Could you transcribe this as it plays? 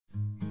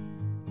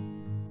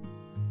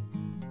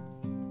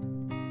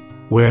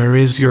Where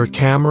is your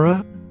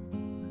camera?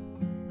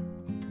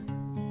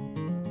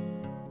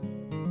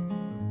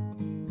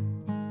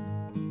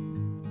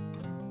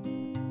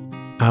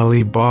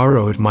 Ali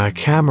borrowed my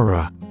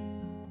camera.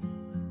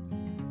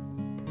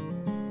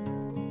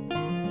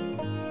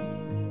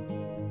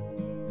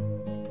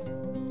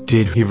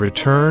 Did he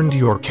return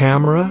your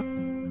camera?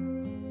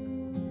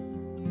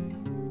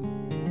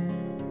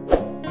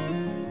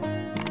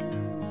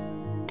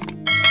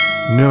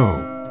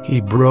 No, he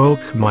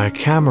broke my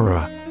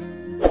camera.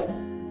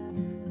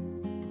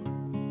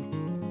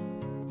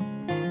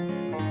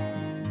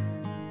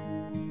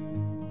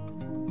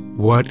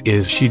 What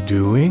is she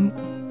doing?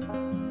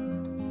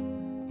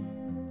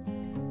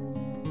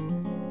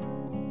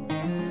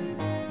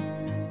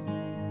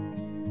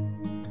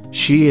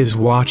 She is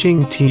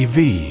watching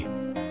TV.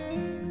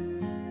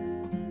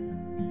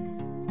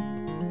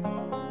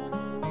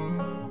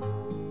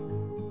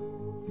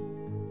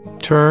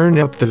 Turn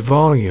up the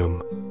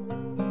volume.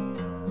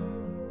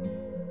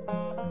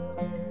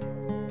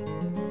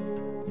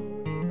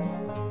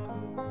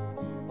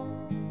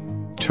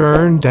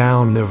 Turn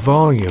down the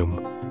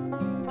volume.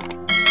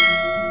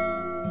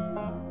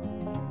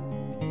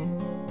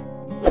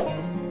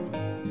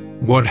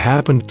 What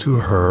happened to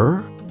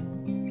her?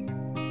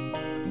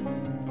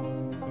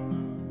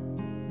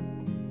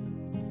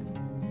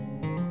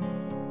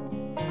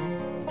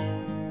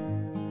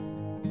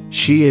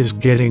 She is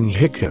getting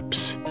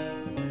hiccups.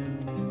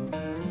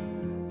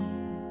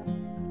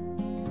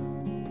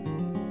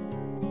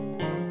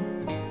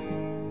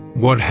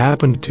 What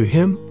happened to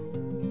him?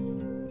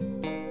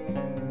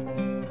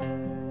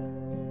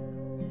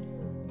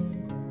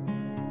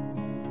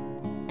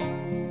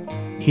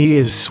 He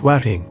is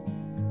sweating.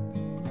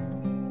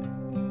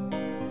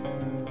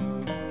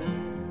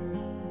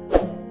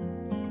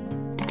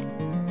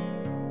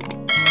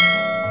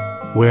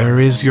 Where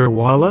is your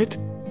wallet?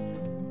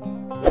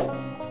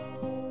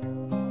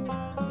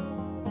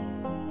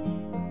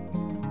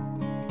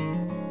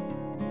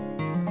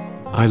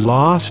 I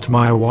lost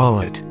my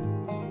wallet.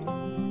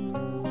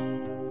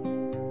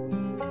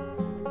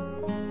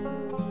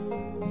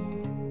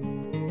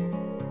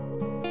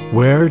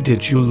 Where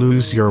did you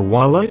lose your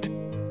wallet?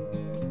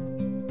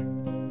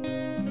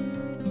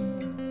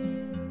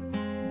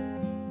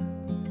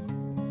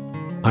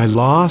 I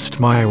lost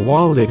my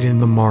wallet in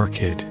the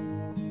market.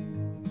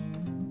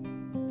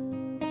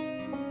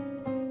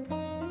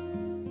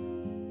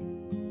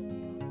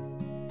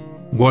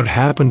 What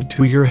happened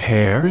to your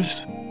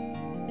hairs?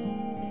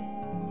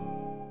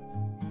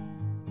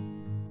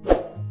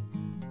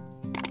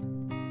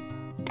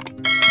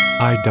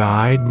 I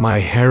dyed my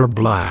hair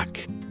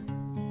black.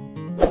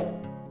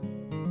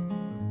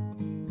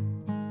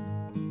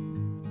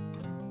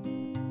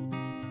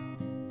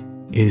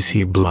 Is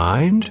he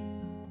blind?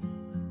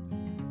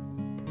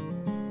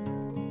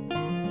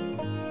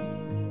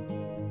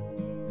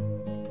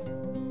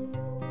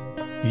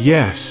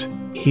 Yes,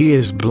 he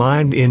is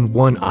blind in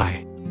one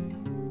eye.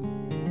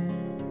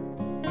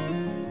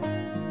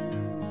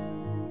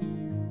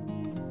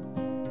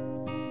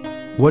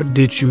 What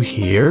did you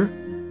hear?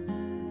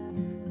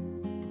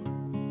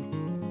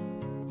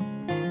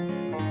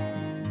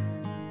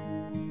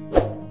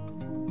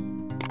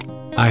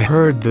 I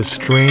heard the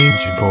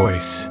strange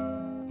voice.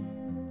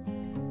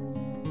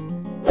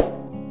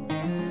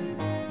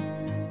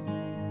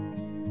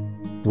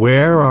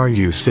 Where are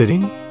you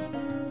sitting?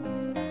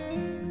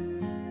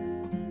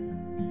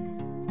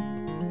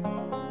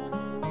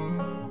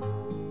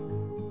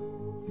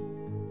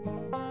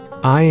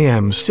 I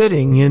am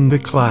sitting in the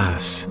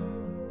class.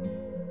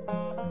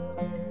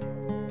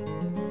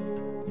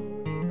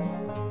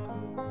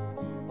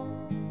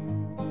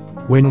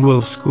 When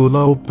will school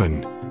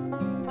open?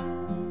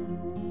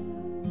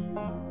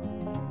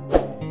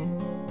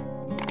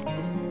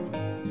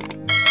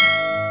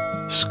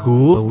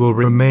 School will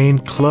remain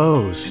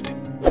closed.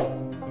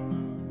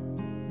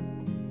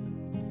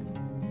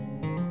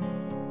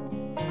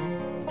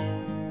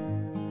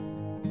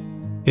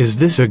 Is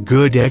this a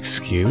good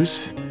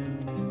excuse?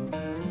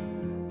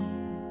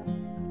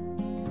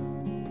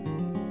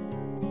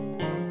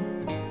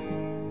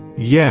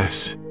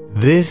 Yes,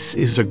 this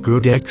is a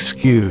good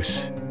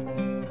excuse.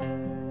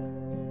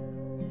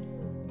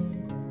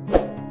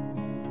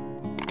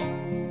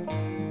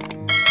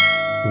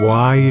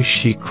 Why is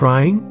she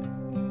crying?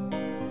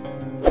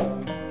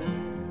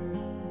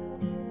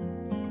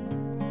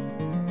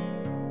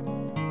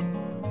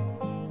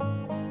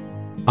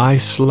 I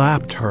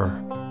slapped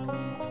her.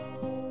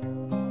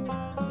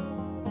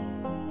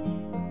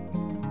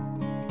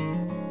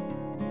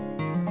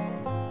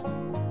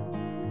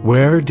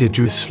 Where did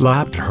you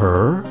slap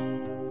her?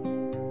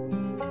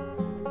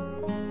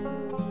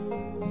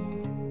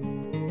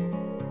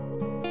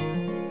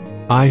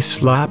 I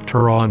slapped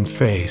her on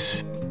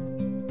face.